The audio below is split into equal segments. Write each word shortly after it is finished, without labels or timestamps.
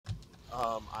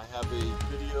I have a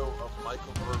video of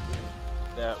Michael Irvin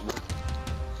that was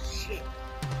shit.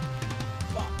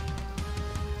 Fuck.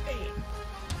 Damn.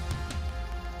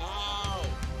 Ow.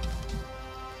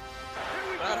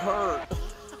 That hurt.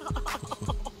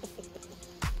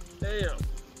 Damn.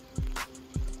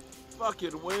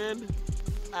 Fucking win.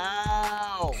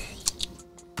 Ow.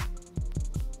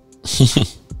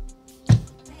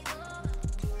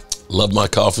 Love my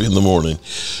coffee in the morning.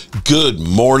 Good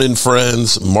morning,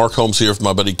 friends. Mark Holmes here with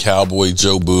my buddy Cowboy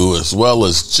Joe Boo, as well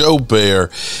as Joe Bear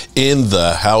in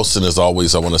the house. And as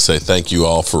always, I want to say thank you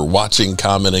all for watching,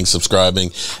 commenting,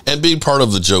 subscribing, and being part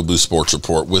of the Joe Boo Sports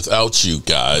Report. Without you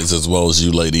guys, as well as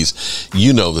you ladies,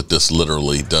 you know that this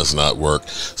literally does not work.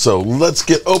 So let's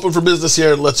get open for business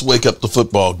here. Let's wake up the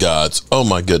football gods. Oh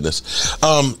my goodness.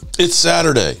 It's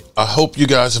Saturday. I hope you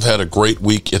guys have had a great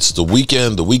week. It's the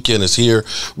weekend. The weekend is here.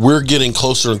 We're getting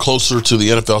closer and closer to the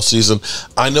NFL season.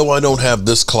 I know I don't have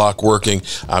this clock working.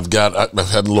 I've had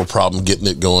a little problem getting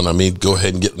it going. I mean, go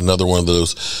ahead and get another one of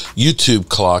those YouTube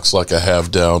clocks like I have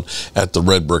down at the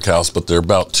Red Brick House, but they're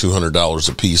about $200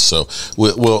 a piece. So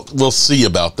we'll see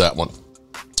about that one.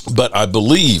 But I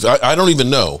believe, I don't even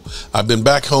know. I've been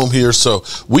back home here, so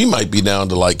we might be down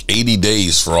to like 80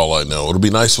 days for all I know. It'll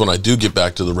be nice when I do get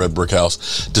back to the Red Brick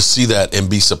House to see that and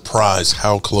be surprised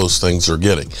how close things are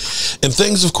getting. And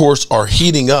things, of course, are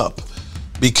heating up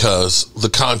because the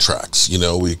contracts, you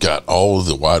know, we've got all of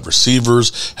the wide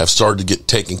receivers have started to get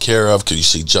taken care of. Because you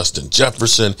see Justin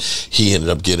Jefferson, he ended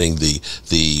up getting the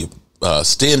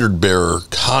standard bearer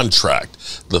contract,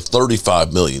 the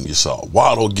 $35 million. You saw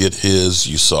Waddle get his,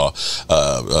 you saw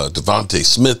Devontae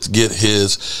Smith get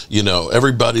his, you know,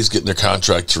 everybody's getting their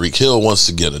contract. Tariq Hill wants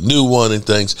to get a new one and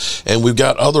things, and we've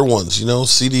got other ones, you know,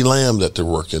 CeeDee Lamb that they're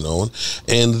working on,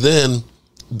 and then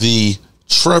the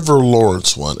Trevor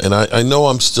Lawrence one. And I know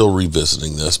I'm still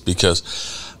revisiting this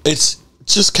because it's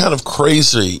just kind of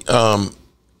crazy.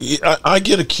 I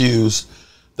get accused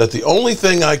that the only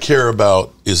thing I care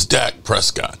about is Dak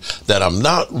Prescott, that I'm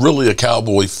not really a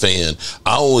Cowboy fan.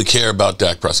 I only care about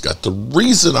Dak Prescott. The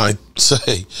reason I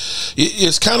say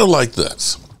it's kind of like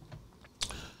this.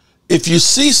 If you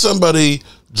see somebody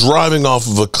driving off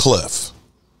of a cliff,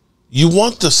 you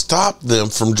want to stop them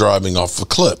from driving off a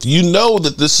cliff. You know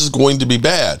that this is going to be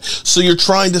bad, so you're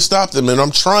trying to stop them. And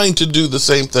I'm trying to do the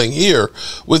same thing here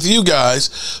with you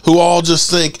guys who all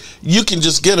just think you can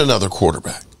just get another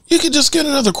quarterback. You could just get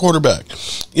another quarterback.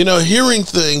 You know, hearing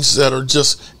things that are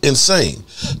just insane.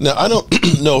 Now, I don't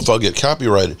know if I'll get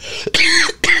copyrighted.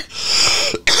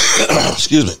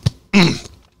 Excuse me.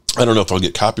 I don't know if I'll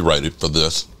get copyrighted for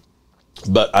this,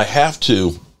 but I have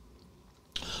to.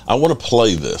 I want to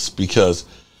play this because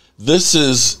this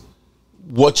is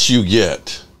what you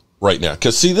get right now.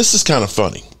 Because, see, this is kind of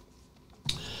funny.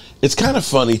 It's kind of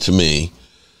funny to me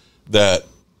that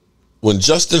when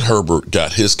Justin Herbert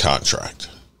got his contract,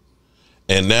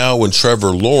 and now when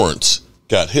Trevor Lawrence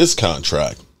got his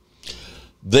contract,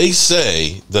 they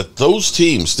say that those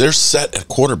teams, they're set at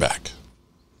quarterback.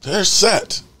 They're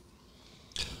set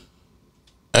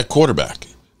at quarterback.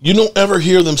 You don't ever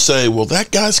hear them say, well,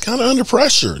 that guy's kind of under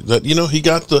pressure. That, you know, he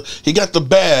got the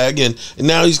bag and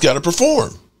now he's got to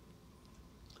perform.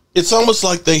 It's almost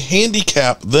like they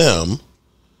handicap them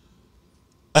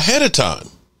ahead of time.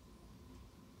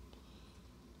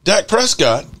 Dak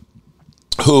Prescott,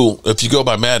 who, if you go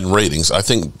by Madden ratings, I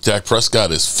think Dak Prescott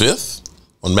is 5th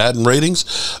on Madden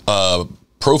ratings.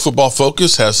 Pro Football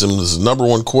Focus has him as the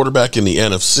 #1 quarterback in the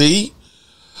NFC.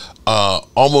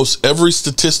 Almost every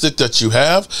statistic that you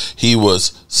have, he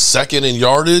was 2nd in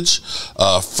yardage,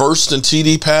 1st in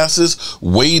TD passes,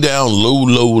 way down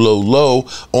low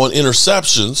on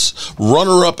interceptions,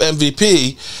 runner-up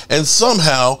MVP, and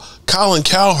somehow Colin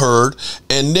Cowherd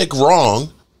and Nick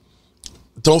Wrong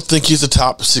don't think he's a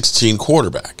top 16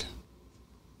 quarterback.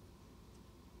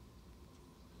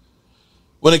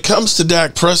 When it comes to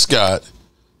Dak Prescott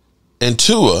and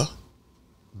Tua,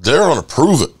 they're on to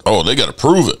prove it. Oh, they got to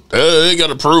prove it. They got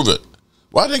to prove it.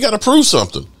 Why they got to prove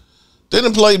something? They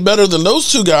didn't play better than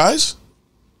those two guys.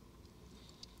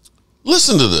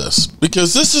 Listen to this,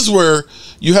 because this is where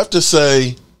you have to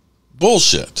say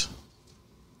bullshit.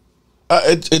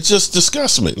 It just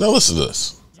disgusts me. Now listen to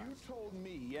this.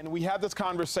 And we had this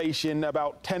conversation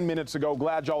about 10 minutes ago.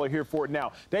 Glad y'all are here for it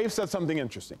now. Dave said something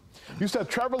interesting. You said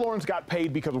Trevor Lawrence got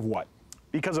paid because of what?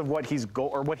 Because of what he's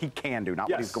what he can do, not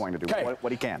what he's going to do,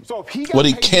 what he can. So if he got what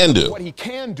he can do, what he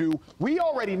can do, we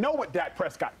already know what Dak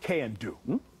Prescott can do.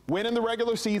 Win in the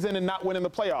regular season and not win in the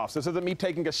playoffs. This isn't me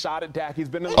taking a shot at Dak. He's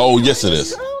been in the league. Yes, it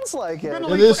is. Sounds like it.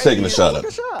 It is taking a shot at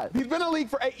him. He's been in the league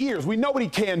for 8 years. We know what he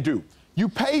can do. You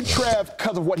paid Trev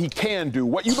because of what he can do.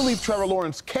 What you believe Trevor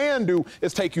Lawrence can do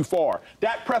is take you far.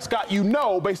 Dak Prescott,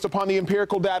 based upon the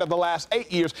empirical data of the last 8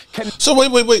 years, can. So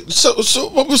wait. So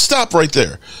we'll stop right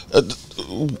there.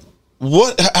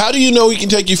 How do you know he can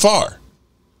take you far?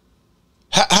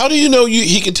 How do you know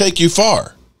he can take you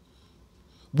far?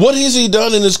 What has he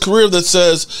done in his career that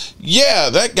says, yeah,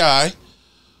 that guy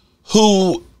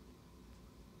who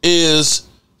is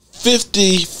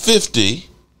 50-50,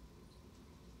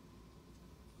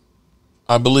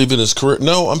 I believe, in his career.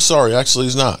 No, I'm sorry. Actually,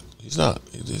 he's not. He's not.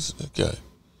 He's okay.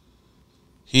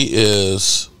 He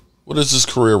is, what is his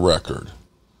career record?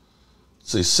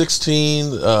 Let's see,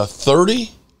 16,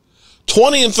 30?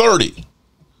 20 and 30.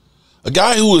 A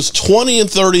guy who is 20 and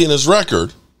 30 in his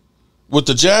record with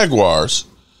the Jaguars,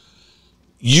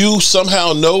 you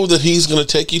somehow know that he's going to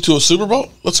take you to a Super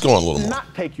Bowl? Let's go on a little more.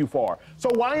 Not take you far. So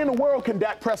why in the world can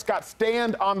Dak Prescott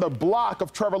stand on the block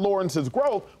of Trevor Lawrence's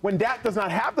growth when Dak does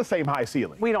not have the same high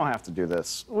ceiling? We don't have to do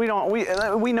this. We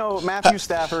know Matthew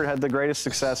Stafford had the greatest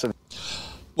success of.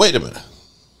 Wait a minute.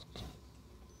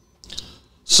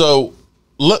 So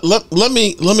let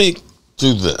me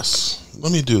do this.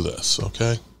 Let me do this,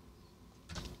 okay?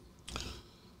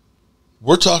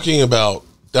 We're talking about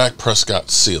Dak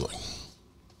Prescott's ceiling.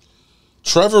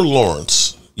 Trevor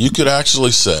Lawrence, you could actually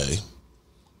say,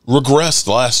 regressed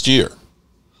last year.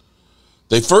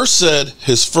 They first said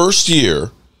his first year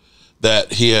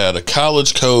that he had a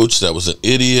college coach that was an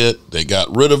idiot. They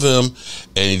got rid of him,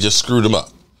 and he just screwed him up.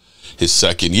 His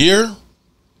second year,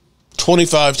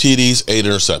 25 TDs, 8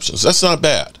 interceptions. That's not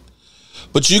bad.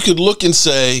 But you could look and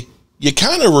say, you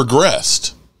kind of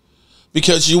regressed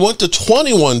because you went to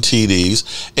 21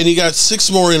 TDs, and you got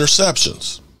 6 more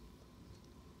interceptions.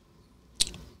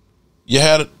 You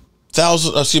had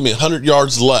 100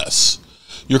 yards less.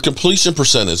 Your completion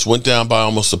percentage went down by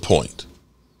almost a point.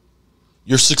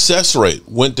 Your success rate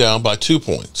went down by 2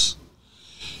 points.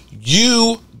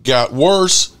 You got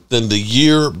worse than the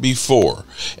year before.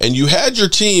 And you had your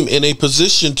team in a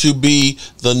position to be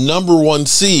the number 1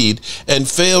 seed and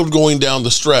failed going down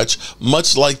the stretch,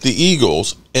 much like the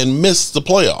Eagles, and missed the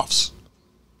playoffs.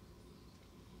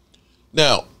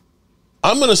 Now,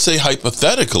 I'm going to say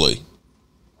hypothetically,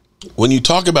 when you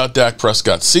talk about Dak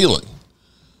Prescott's ceiling,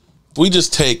 if we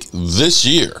just take this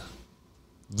year,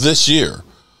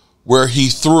 where he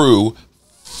threw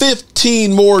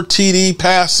 15 more TD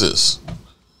passes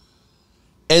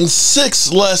and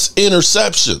 6 less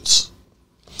interceptions.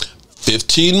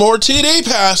 15 more TD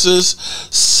passes,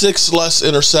 6 less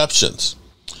interceptions.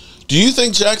 Do you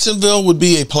think Jacksonville would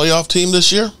be a playoff team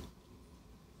this year?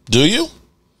 Do you?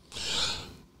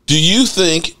 Do you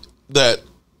think that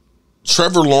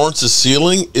Trevor Lawrence's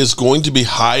ceiling is going to be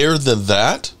higher than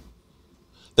that?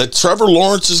 That Trevor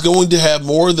Lawrence is going to have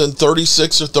more than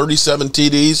 36 or 37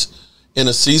 TDs in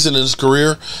a season in his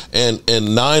career and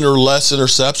 9 or less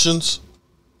interceptions?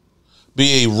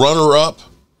 Be a runner-up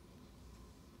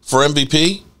for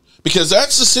MVP? Because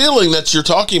that's the ceiling that you're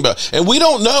talking about. And we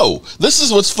don't know. This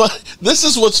is what's funny.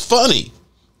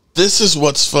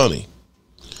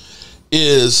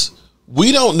 Is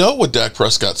we don't know what Dak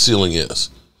Prescott's ceiling is.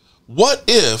 What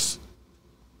if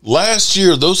last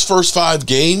year, those first 5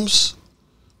 games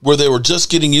where they were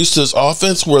just getting used to his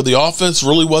offense, where the offense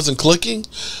really wasn't clicking,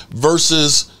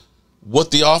 versus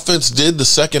what the offense did the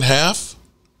second half?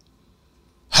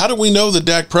 How do we know that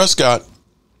Dak Prescott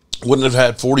wouldn't have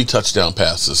had 40 touchdown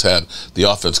passes had the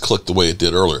offense clicked the way it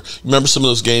did earlier? Remember some of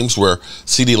those games where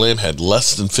CeeDee Lamb had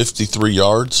less than 53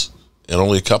 yards and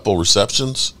only a couple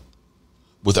receptions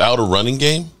without a running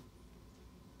game?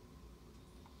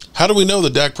 How do we know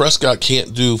that Dak Prescott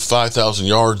can't do 5,000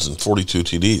 yards and 42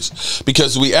 TDs?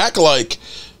 Because we act like,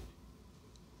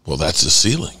 well, that's his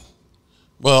ceiling.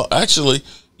 Well, actually,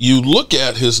 you look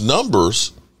at his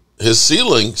numbers, his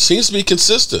ceiling seems to be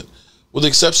consistent, with the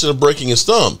exception of breaking his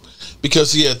thumb.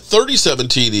 Because he had 37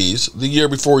 TDs the year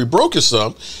before he broke his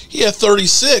thumb. He had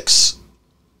 36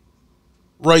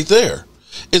 right there.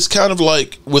 It's kind of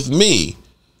like with me,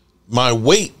 my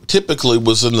weight typically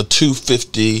was in the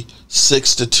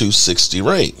 256 to 260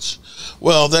 range.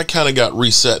 Well, that kind of got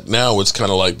reset. Now it's kind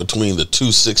of like between the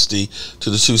 260 to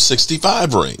the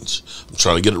 265 range. I'm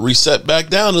trying to get it reset back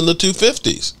down in the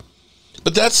 250s.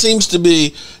 But that seems to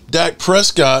be Dak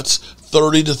Prescott's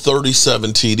 30 to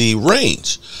 37 TD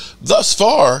range. Thus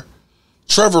far,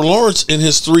 Trevor Lawrence in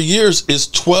his 3 years is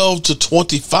 12 to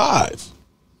 25.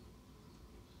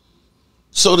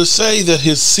 So to say that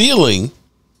his ceiling,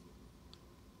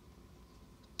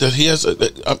 that he has,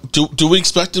 do we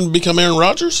expect him to become Aaron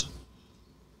Rodgers?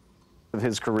 of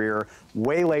his career,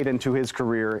 way late into his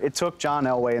career. It took John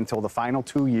Elway until the final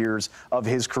 2 years of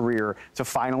his career to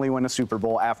finally win a Super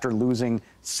Bowl after losing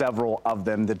several of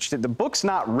them. The book's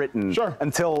not written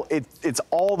until it's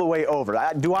all the way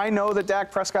over. Do I know that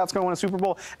Dak Prescott's going to win a Super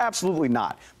Bowl? Absolutely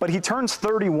not. But he turns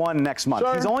 31 next month.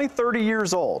 He's only 30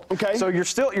 years old. Okay. So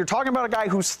you're talking about a guy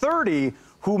who's 30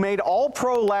 who made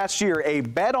All-Pro last year. A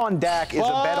bet on Dak is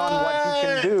a bet on what he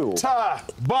can do.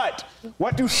 But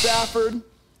what do Stafford,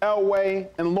 Elway,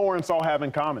 and Lawrence all have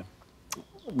in common?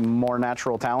 More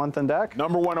natural talent than Dak?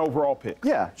 #1 overall pick.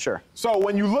 Yeah, sure. So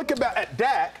when you look at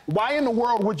Dak, why in the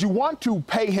world would you want to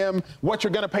pay him what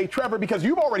you're going to pay Trevor? Because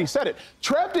you've already said it.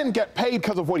 Trev didn't get paid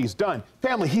because of what he's done.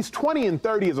 Family, he's 20 and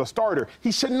 30 as a starter.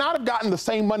 He should not have gotten the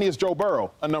same money as Joe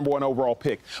Burrow, a #1 overall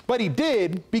pick. But he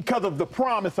did because of the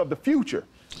promise of the future.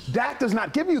 Dak does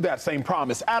not give you that same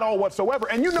promise at all whatsoever.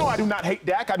 And you know I do not hate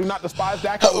Dak. I do not despise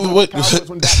Dak. I was on the Cowboys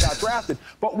when Dak got drafted.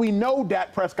 But we know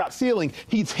Dak Prescott's ceiling.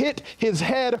 He's hit his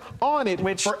head on it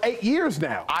for 8 years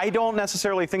now. I don't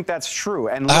necessarily think that's true.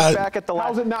 And look back at the last...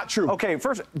 How's it not true? Okay,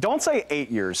 first, don't say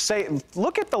 8 years.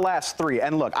 Look at the last 3.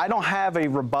 And look, I don't have a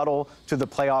rebuttal to the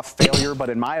playoff failure, but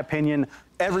in my opinion,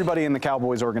 everybody in the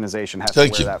Cowboys organization has to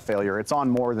wear that failure. It's on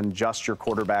more than just your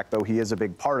quarterback, though he is a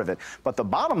big part of it. But the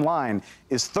bottom line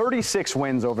is 36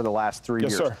 wins over the last 3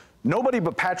 years. Sir. Nobody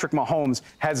but Patrick Mahomes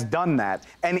has done that.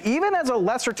 And even as a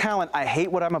lesser talent, I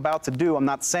hate what I'm about to do. I'm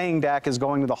not saying Dak is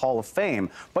going to the Hall of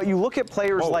Fame. But you look at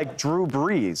players like Drew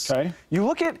Brees. Okay. You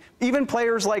look at even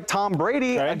players like Tom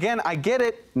Brady. Okay. Again, I get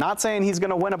it. Not saying he's going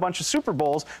to win a bunch of Super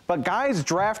Bowls, but guys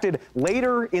drafted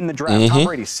later in the draft. Tom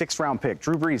Brady, 6th-round pick.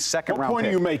 Drew Brees, 2nd-round pick. What point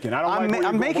are you making?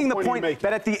 I'm making the point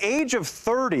that at the age of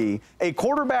 30, a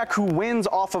quarterback who wins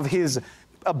off of his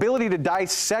ability to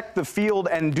dissect the field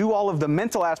and do all of the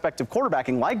mental aspect of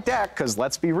quarterbacking, like Dak, because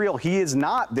let's be real, he is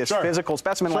not this physical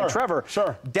specimen like Trevor.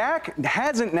 Dak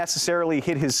hasn't necessarily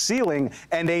hit his ceiling,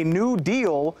 and a new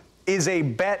deal is a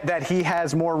bet that he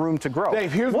has more room to grow.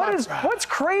 Dave, here's what's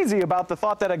crazy about the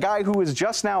thought that a guy who is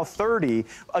just now 30,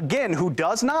 again, who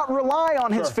does not rely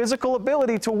on his physical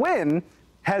ability to win,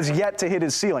 has yet to hit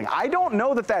his ceiling. I don't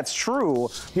know that that's true,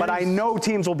 but I know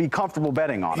teams will be comfortable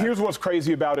betting on it. Here's what's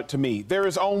crazy about it to me. There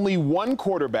is only one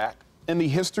quarterback in the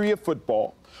history of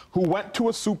football who went to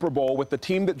a Super Bowl with the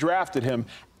team that drafted him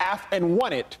and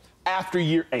won it after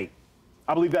year 8.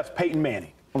 I believe that's Peyton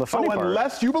Manning. Well, the funny part,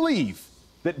 unless you believe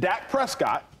that Dak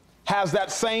Prescott has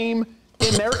that same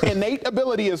innate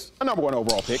ability as a #1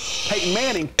 overall pick, Peyton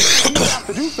Manning, you have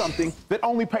to do something that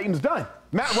only Peyton's done.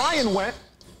 Matt Ryan went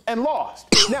and lost.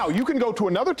 Now, you can go to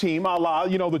another team, a la,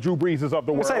 the Drew Breeses of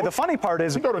the world. The funny part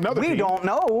is we don't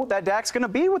know that Dak's going to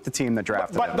be with the team that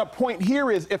drafted him. But the point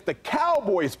here is if the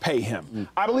Cowboys pay him,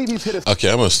 I believe he's hit his... Okay,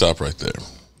 I'm going to stop right there.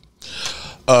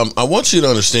 I want you to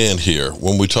understand here,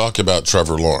 when we talk about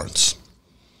Trevor Lawrence,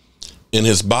 in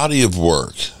his body of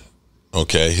work,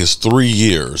 okay, his 3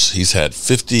 years, he's had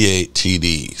 58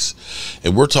 TDs.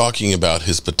 And we're talking about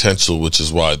his potential, which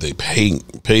is why they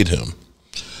paid him.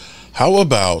 How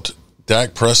about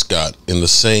Dak Prescott in the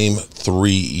same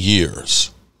 3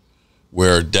 years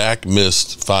where Dak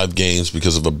missed 5 games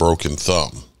because of a broken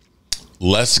thumb?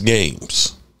 Less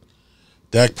games.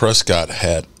 Dak Prescott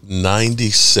had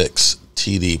 96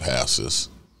 TD passes.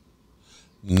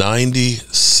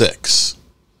 96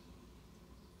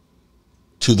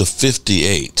 to the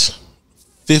 58.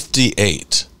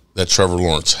 58 that Trevor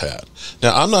Lawrence had.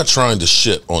 Now, I'm not trying to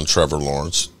shit on Trevor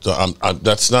Lawrence.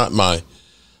 That's not my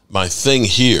thing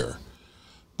here.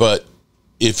 But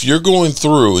if you're going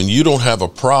through and you don't have a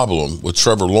problem with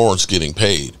Trevor Lawrence getting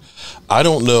paid, I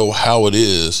don't know how it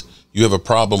is you have a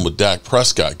problem with Dak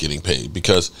Prescott getting paid.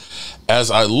 Because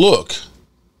as I look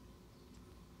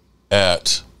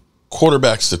at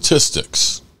quarterback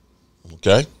statistics,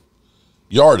 okay,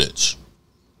 yardage,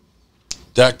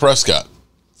 Dak Prescott,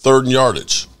 3rd in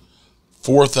yardage,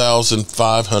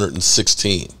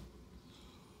 4,516.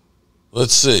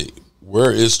 Let's see.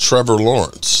 Where is Trevor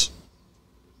Lawrence?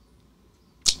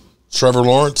 Trevor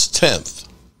Lawrence, 10th,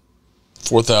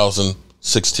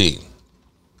 4,016.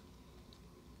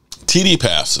 TD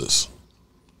passes,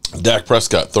 Dak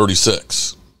Prescott,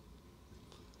 36.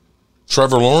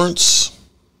 Trevor Lawrence,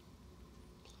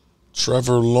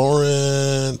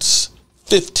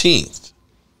 15th.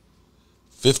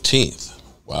 15th.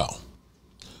 Wow.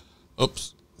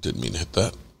 Oops, didn't mean to hit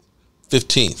that.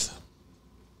 15th.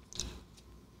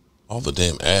 All the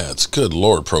damn ads. Good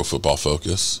Lord, Pro Football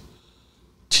Focus.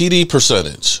 TD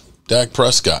percentage. Dak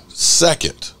Prescott,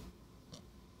 2nd.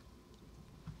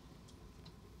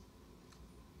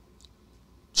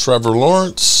 Trevor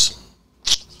Lawrence,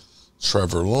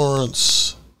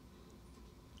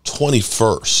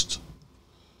 21st.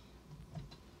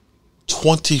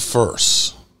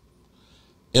 21st.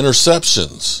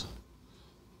 Interceptions,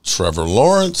 Trevor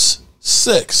Lawrence,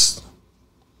 6th.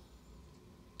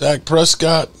 Dak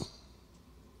Prescott,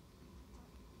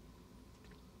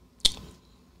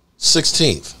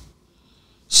 16th.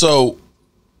 So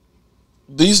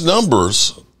these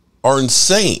numbers are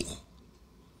insane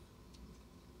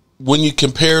when you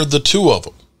compare the two of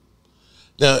them.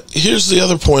 Now, here's the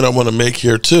other point I want to make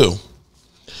here too.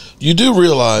 You do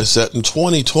realize that in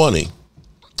 2020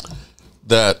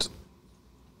 that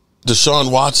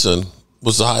Deshaun Watson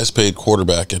was the highest paid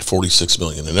quarterback at $46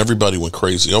 million, and everybody went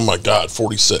crazy. Oh my God,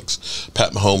 46.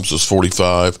 Pat Mahomes was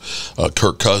 45,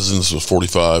 Kirk Cousins was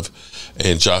 45,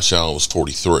 and Josh Allen was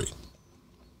 43.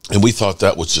 And we thought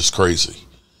that was just crazy.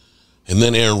 And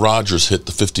then Aaron Rodgers hit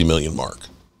the 50 million mark.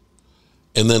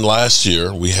 And then last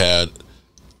year we had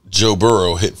Joe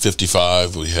Burrow hit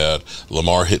 55. We had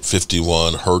Lamar hit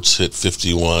 51. Hurts hit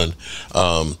 51.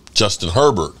 Justin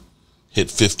Herbert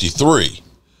hit 53.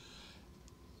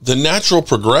 The natural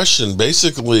progression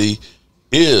basically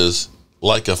is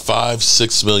like a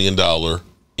 $5-6 million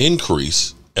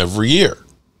increase every year.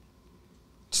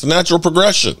 It's the natural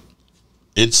progression.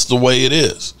 It's the way it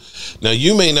is. Now,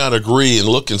 you may not agree and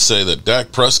look and say that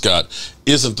Dak Prescott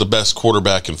isn't the best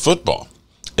quarterback in football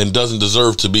and doesn't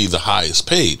deserve to be the highest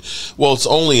paid. Well, it's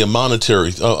only a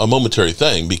momentary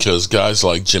thing, because guys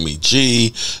like Jimmy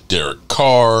G, Derek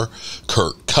Carr,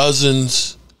 Kirk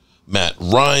Cousins, Matt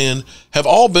Ryan have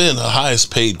all been the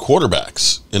highest paid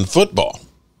quarterbacks in football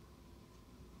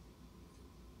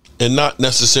and not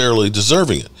necessarily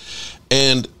deserving it.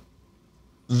 And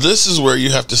this is where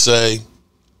you have to say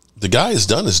the guy has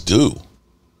done his due.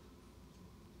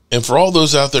 And for all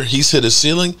those out there, he's hit his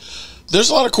ceiling. There's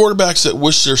a lot of quarterbacks that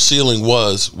wish their ceiling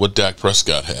was what Dak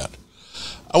Prescott had.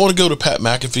 I want to go to Pat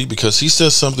McAfee because he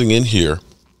says something in here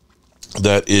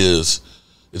that it's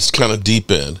kind of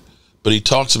deep in, but he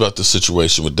talks about the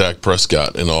situation with Dak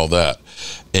Prescott and all that.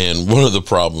 And one of the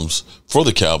problems for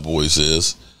the Cowboys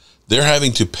is they're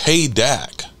having to pay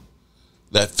Dak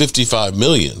that $55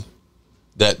 million,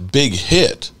 that big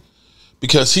hit,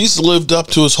 because he's lived up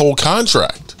to his whole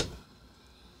contract.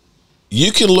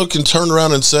 You can look and turn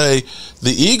around and say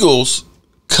the Eagles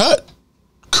cut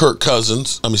Carson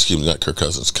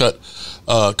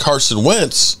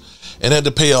Wentz and had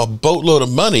to pay a boatload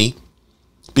of money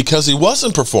because he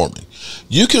wasn't performing.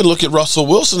 You could look at Russell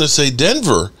Wilson and say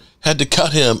Denver had to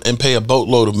cut him and pay a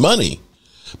boatload of money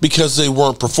because they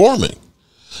weren't performing.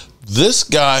 This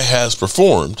guy has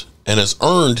performed and has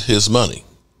earned his money.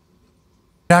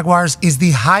 Jaguars is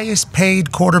the highest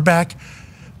paid quarterback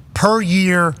per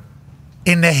year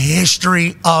in the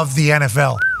history of the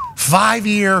NFL.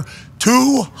 5-year,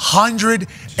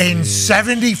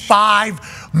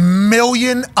 $275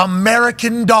 million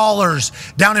American dollars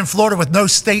down in Florida with no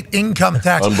state income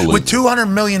tax, with $200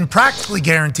 million practically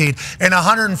guaranteed and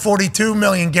 $142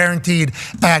 million guaranteed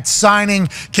at signing.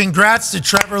 Congrats to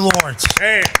Trevor Lawrence.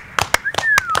 Hey.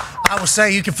 I will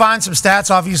say you can find some stats,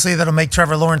 obviously, that'll make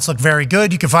Trevor Lawrence look very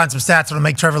good. You can find some stats that'll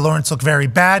make Trevor Lawrence look very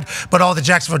bad. But all the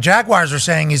Jacksonville Jaguars are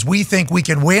saying is we think we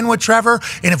can win with Trevor,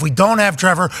 and if we don't have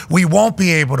Trevor, we won't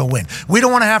be able to win. We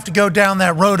don't want to have to go down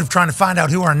that road of trying to find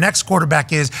out who our next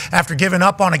quarterback is after giving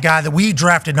up on a guy that we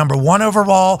drafted number 1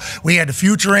 overall, we had the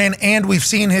future in, and we've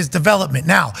seen his development.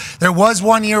 Now, there was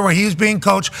one year where he was being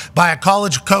coached by a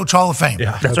college coach Hall of Fame.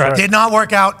 Yeah, that's right. Did not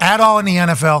work out at all in the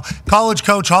NFL. College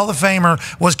coach Hall of Famer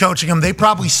was coaching him. They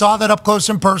probably saw that up close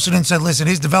in person and said, listen,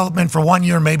 his development for 1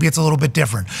 year, maybe it's a little bit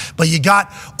different. But you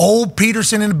got old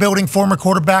Peterson in the building, former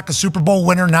quarterback, a Super Bowl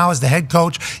winner, now as the head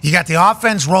coach. You got the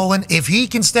offense rolling. If he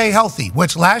can stay healthy,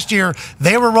 which last year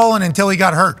they were rolling until he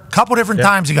got hurt. A couple different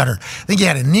times he got hurt. I think he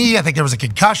had a knee. I think there was a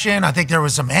concussion. I think there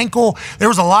was some ankle. There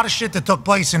was a lot of shit that took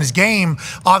place, and his game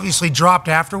obviously dropped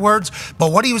afterwards.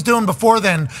 But what he was doing before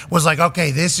then was like,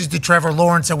 okay, this is the Trevor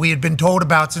Lawrence that we had been told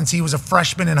about since he was a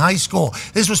freshman in high school.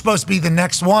 This was supposed to be the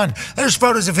next one. There's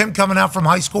photos of him coming out from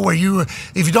high school where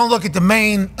if you don't look at the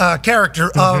main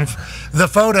character of the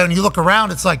photo and you look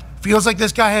around, it's like, feels like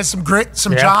this guy has some grit,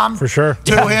 some charm for sure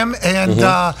to him.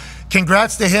 And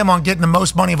congrats to him on getting the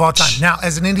most money of all time. Now,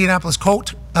 as an Indianapolis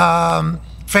Colts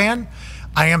fan,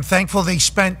 I am thankful they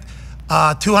spent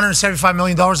 $275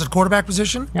 million at the quarterback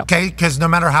position, okay? Because no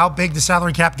matter how big the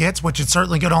salary cap gets, which it's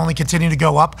certainly going to only continue to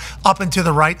go up and to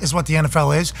the right is what the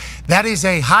NFL is, that is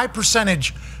a high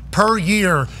percentage per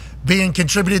year being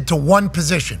contributed to one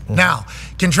position. Now,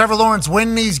 can Trevor Lawrence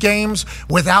win these games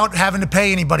without having to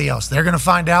pay anybody else? They're going to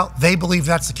find out. They believe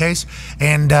that's the case,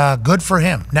 and good for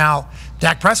him. Now,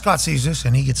 Dak Prescott sees this,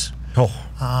 and he gets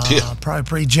Probably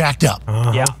pretty jacked up.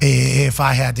 Yeah. If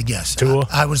I had to guess. Tua.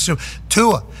 I would assume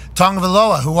Tua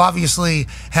Tagovailoa, who obviously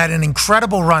had an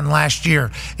incredible run last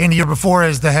year and the year before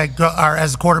as the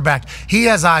as the quarterback. He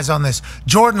has eyes on this.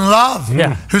 Jordan Love,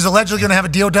 who's allegedly going to have a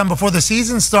deal done before the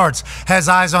season starts, has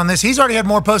eyes on this. He's already had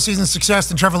more postseason success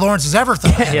than Trevor Lawrence has ever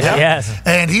thought. Yes.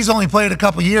 And he's only played a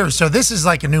couple years. So this is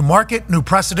like a new market, new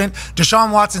precedent.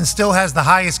 Deshaun Watson still has the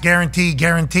highest guarantee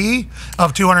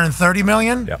of $230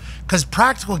 million. Because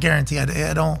practical guarantee,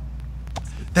 I don't.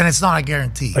 Then it's not a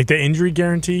guarantee. Like the injury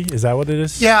guarantee? Is that what it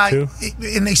is? Yeah, too?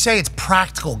 And they say it's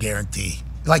practical guarantee.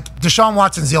 Like Deshaun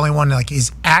Watson's the only one. Like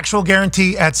his actual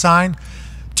guarantee at sign,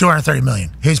 $230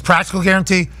 million. His practical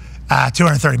guarantee,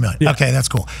 $230 million. Yeah. Okay, that's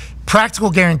cool.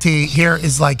 Practical guarantee here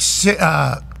is like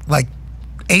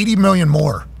 $80 million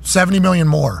more. $70 million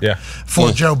more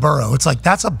for Joe Burrow. It's like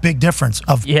that's a big difference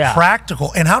of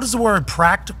practical. And how does the word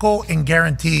practical and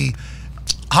guarantee?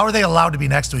 How are they allowed to be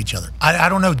next to each other? I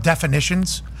don't know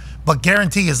definitions, but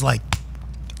guarantee is like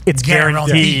it's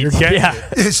guaranteed.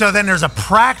 So then there's a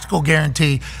practical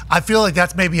guarantee. I feel like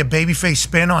that's maybe a babyface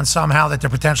spin on somehow that they're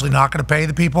potentially not going to pay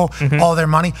the people all their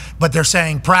money, but they're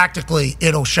saying practically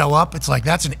it'll show up. It's like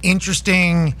that's an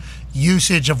interesting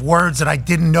usage of words that I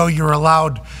didn't know you were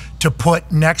allowed to put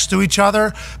next to each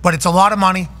other, but it's a lot of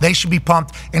money. They should be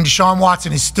pumped, and Deshaun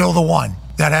Watson is still the one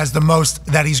that has the most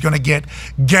that he's going to get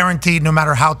guaranteed, no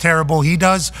matter how terrible he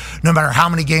does, no matter how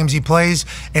many games he plays,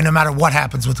 and no matter what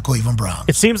happens with the Cleveland Browns.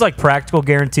 It seems like practical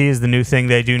guarantee is the new thing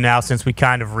they do now, since we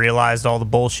kind of realized all the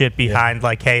bullshit behind,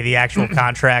 like, hey, the actual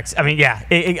contracts. I mean,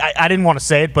 I didn't want to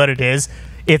say it, but it is.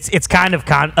 It's kind of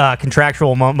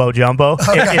contractual mumbo jumbo,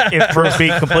 if we're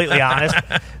being completely honest.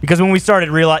 Because when we started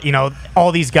realizing,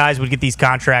 all these guys would get these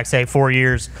contracts, say 4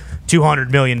 years,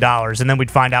 $200 million, and then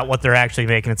we'd find out what they're actually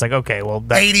making. It's like, okay, well,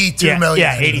 that's $82 million.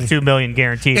 Yeah, $82 million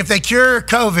guaranteed. If they cure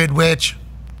COVID, which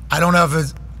I don't know if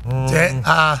it's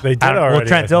they did already. Well,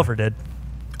 Trent Dilfer did.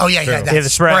 Oh yeah, yeah, the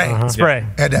spray. Spray.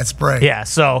 Had that spray. Yeah,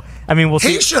 so I mean, we'll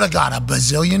see. He should have got $1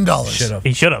 bazillion.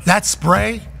 He should have. That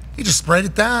spray. He just sprayed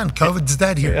it down. COVID's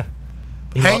dead here.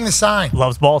 Hang the sign.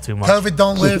 Loves ball too much. COVID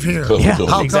don't live here.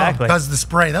 Exactly. Because of the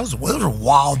spray. Those were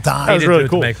wild times. That was really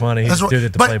cool. To make money. He did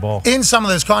it to play ball. In some of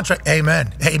those contracts, hey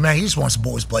man, he just wants the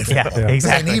boys to play football. Yeah,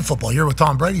 exactly. They need football. You're what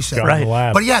Tom Brady said.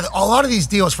 Right. But yeah, a lot of these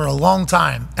deals for a long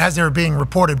time, as they were being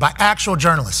reported by actual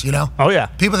journalists, Oh yeah.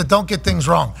 People that don't get things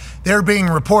wrong. They're being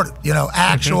reported,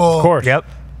 actual. Of course. Yep.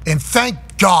 And thank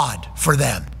God for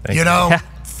them.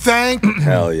 Thank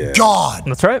God.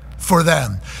 That's right. For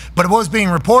them. But what was being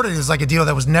reported is like a deal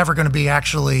that was never going to be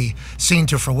actually seen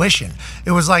to fruition.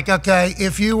 It was like, okay,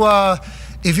 if you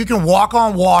can walk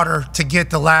on water to get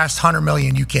the last $100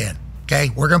 million, you can. Okay,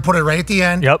 we're going to put it right at the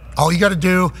end. Yep. All you got to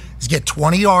do is get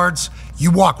 20 yards. You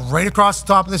walk right across the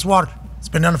top of this water. It's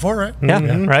been done before, right?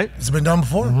 Yeah, right. It's been done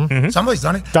before. Somebody's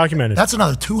done it. Documented. That's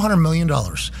another $200 million.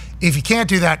 If you can't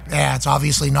do that, it's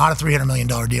obviously not a $300 million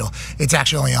deal. It's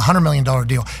actually only a $100 million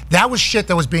deal. That was shit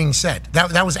that was being said.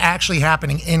 That was actually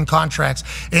happening in contracts.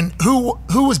 And who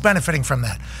was benefiting from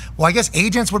that? Well, I guess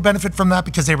agents would benefit from that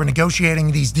because they were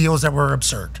negotiating these deals that were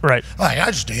absurd. Right. Like,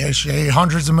 I just negotiated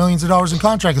hundreds of millions of dollars in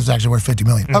contract. It's actually worth $50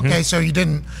 million. Okay, so you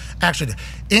didn't actually.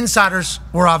 Insiders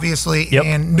were obviously,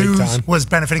 and news was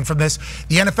benefiting from this.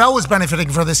 The NFL was benefiting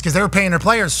from this because they were paying their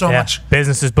players so much.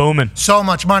 Business is booming. So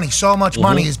much money. So much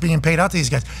money is being paid out to these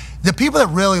guys. The people that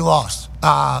really lost,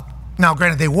 now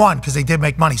granted they won because they did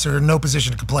make money, so they're in no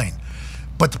position to complain.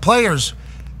 But the players,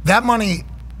 that money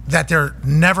that they're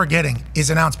never getting is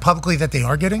announced publicly that they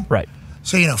are getting. Right.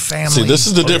 So, family. See, this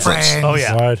is the difference. Friends, Oh,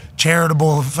 yeah.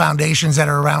 charitable foundations that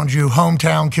are around you,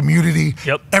 hometown, community.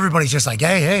 Yep. Everybody's just like,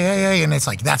 hey. And it's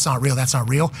like, that's not real. That's not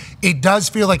real. It does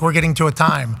feel like we're getting to a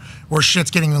time where shit's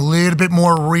getting a little bit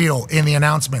more real in the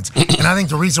announcements. And I think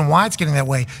the reason why it's getting that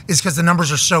way is because the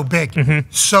numbers are so big.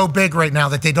 So big right now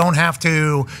that they don't have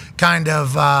to kind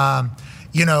of, kind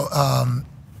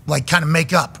of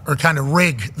make up or kind of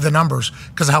rig the numbers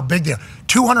because of how big they are.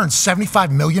 $275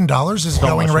 million is the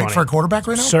going rate for a quarterback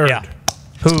right now? Sir. Yeah.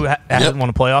 Who hasn't won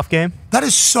a playoff game? That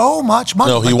is so much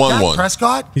money. No, he won Dak one.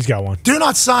 Prescott, He's got one. do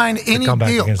not sign any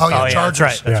deal.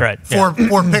 Chargers. That's right. Four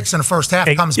picks in the first half,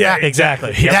 comes back.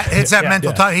 Exactly. It's that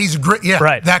mental time. He's great. Yeah,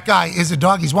 right. That guy is a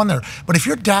dog. He's won there. But if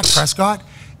you're Dak Prescott,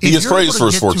 He gets praised for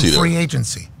his fortune. fortune. Free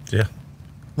agency. Yeah.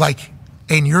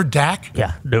 And you're Dak.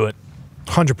 Yeah, do it.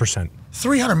 100%.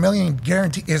 $300 million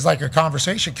guarantee is like a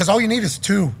conversation because all you need is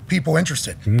two people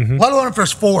interested. Let alone if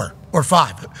there's four. or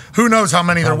 5. Who knows how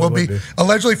many there will be.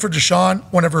 Allegedly for Deshaun,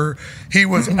 whenever he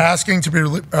was asking to be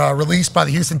released by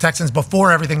the Houston Texans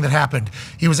before everything that happened,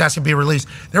 he was asking to be released.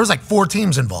 There was like 4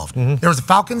 teams involved. There was the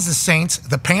Falcons, the Saints,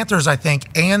 the Panthers, I think,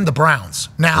 and the Browns.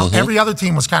 Now, every other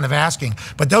team was kind of asking,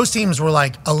 but those teams were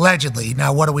like, allegedly.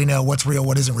 Now, what do we know? What's real?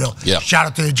 What isn't real? Yeah. Shout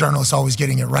out to the journalists always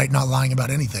getting it right, not lying about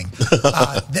anything.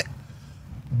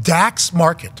 Dak's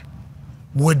market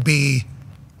would be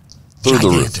through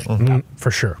gigantic. the roof.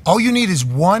 For sure. All you need is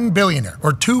 1 billionaire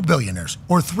or 2 billionaires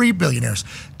or 3 billionaires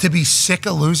to be sick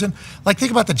of losing. Like,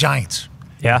 think about the Giants.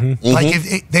 Yeah. Like,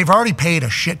 if they've already paid a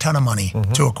shit ton of money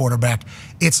to a quarterback.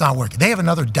 It's not working. They have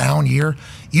another down year.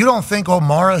 You don't think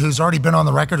O'Mara, who's already been on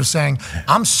the record of saying,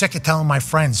 I'm sick of telling my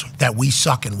friends that we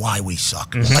suck and why we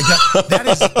suck. Like that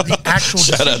is the actual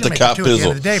Shout out to decision maker, too, at the end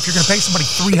of the day. If you're going to pay somebody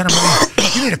 $300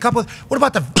 million, you need a couple of, what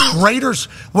about the Raiders?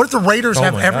 What if the Raiders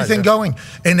have everything going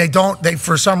and they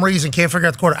for some reason can't figure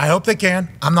out the quarter? I hope they can.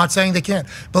 I'm not saying they can't.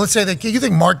 But let's say you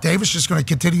think Mark Davis is just going to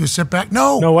continue to sit back?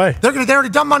 No. No way. They already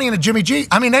dump money into Jimmy G.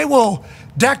 I mean, they will.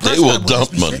 Dak Prescott They will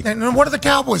dump money. And what are the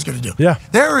Cowboys going to do? Yeah.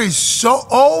 There is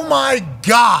oh my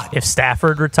God. If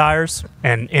Stafford retires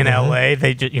and in LA,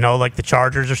 they just, like the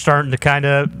Chargers are starting to kind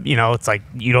of, it's like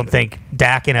you don't think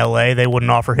Dak in LA, they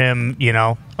wouldn't offer him,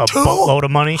 a boatload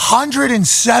of money.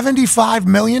 $175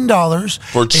 million for Trevor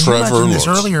Lawrence. You mentioned this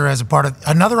Lawrence. earlier as a part of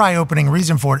another eye-opening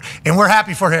reason for it, and we're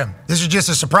happy for him. This is just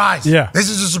a surprise. Yeah. This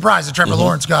is a surprise that Trevor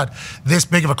Lawrence got this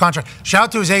big of a contract. Shout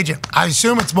out to his agent. I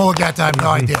assume it's Mulligat. I have no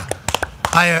idea.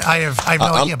 I have no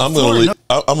idea. I'm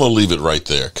going to leave it right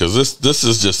there because this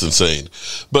is just insane.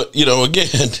 But,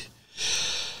 again,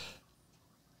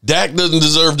 Dak doesn't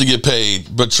deserve to get paid,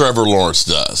 but Trevor Lawrence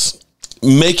does.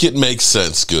 Make it make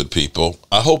sense, good people.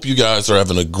 I hope you guys are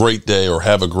having a great day or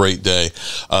have a great day.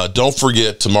 Don't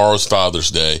forget, tomorrow's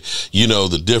Father's Day. You know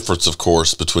the difference, of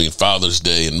course, between Father's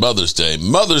Day and Mother's Day.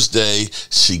 Mother's Day,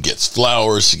 she gets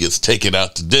flowers, she gets taken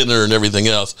out to dinner and everything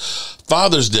else.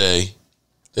 Father's Day,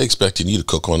 they're expecting you to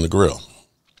cook on the grill.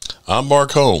 I'm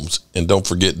Mark Holmes, and don't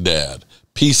forget Dad.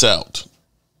 Peace out.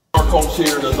 Mark Holmes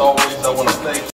here, and as always, I want to thank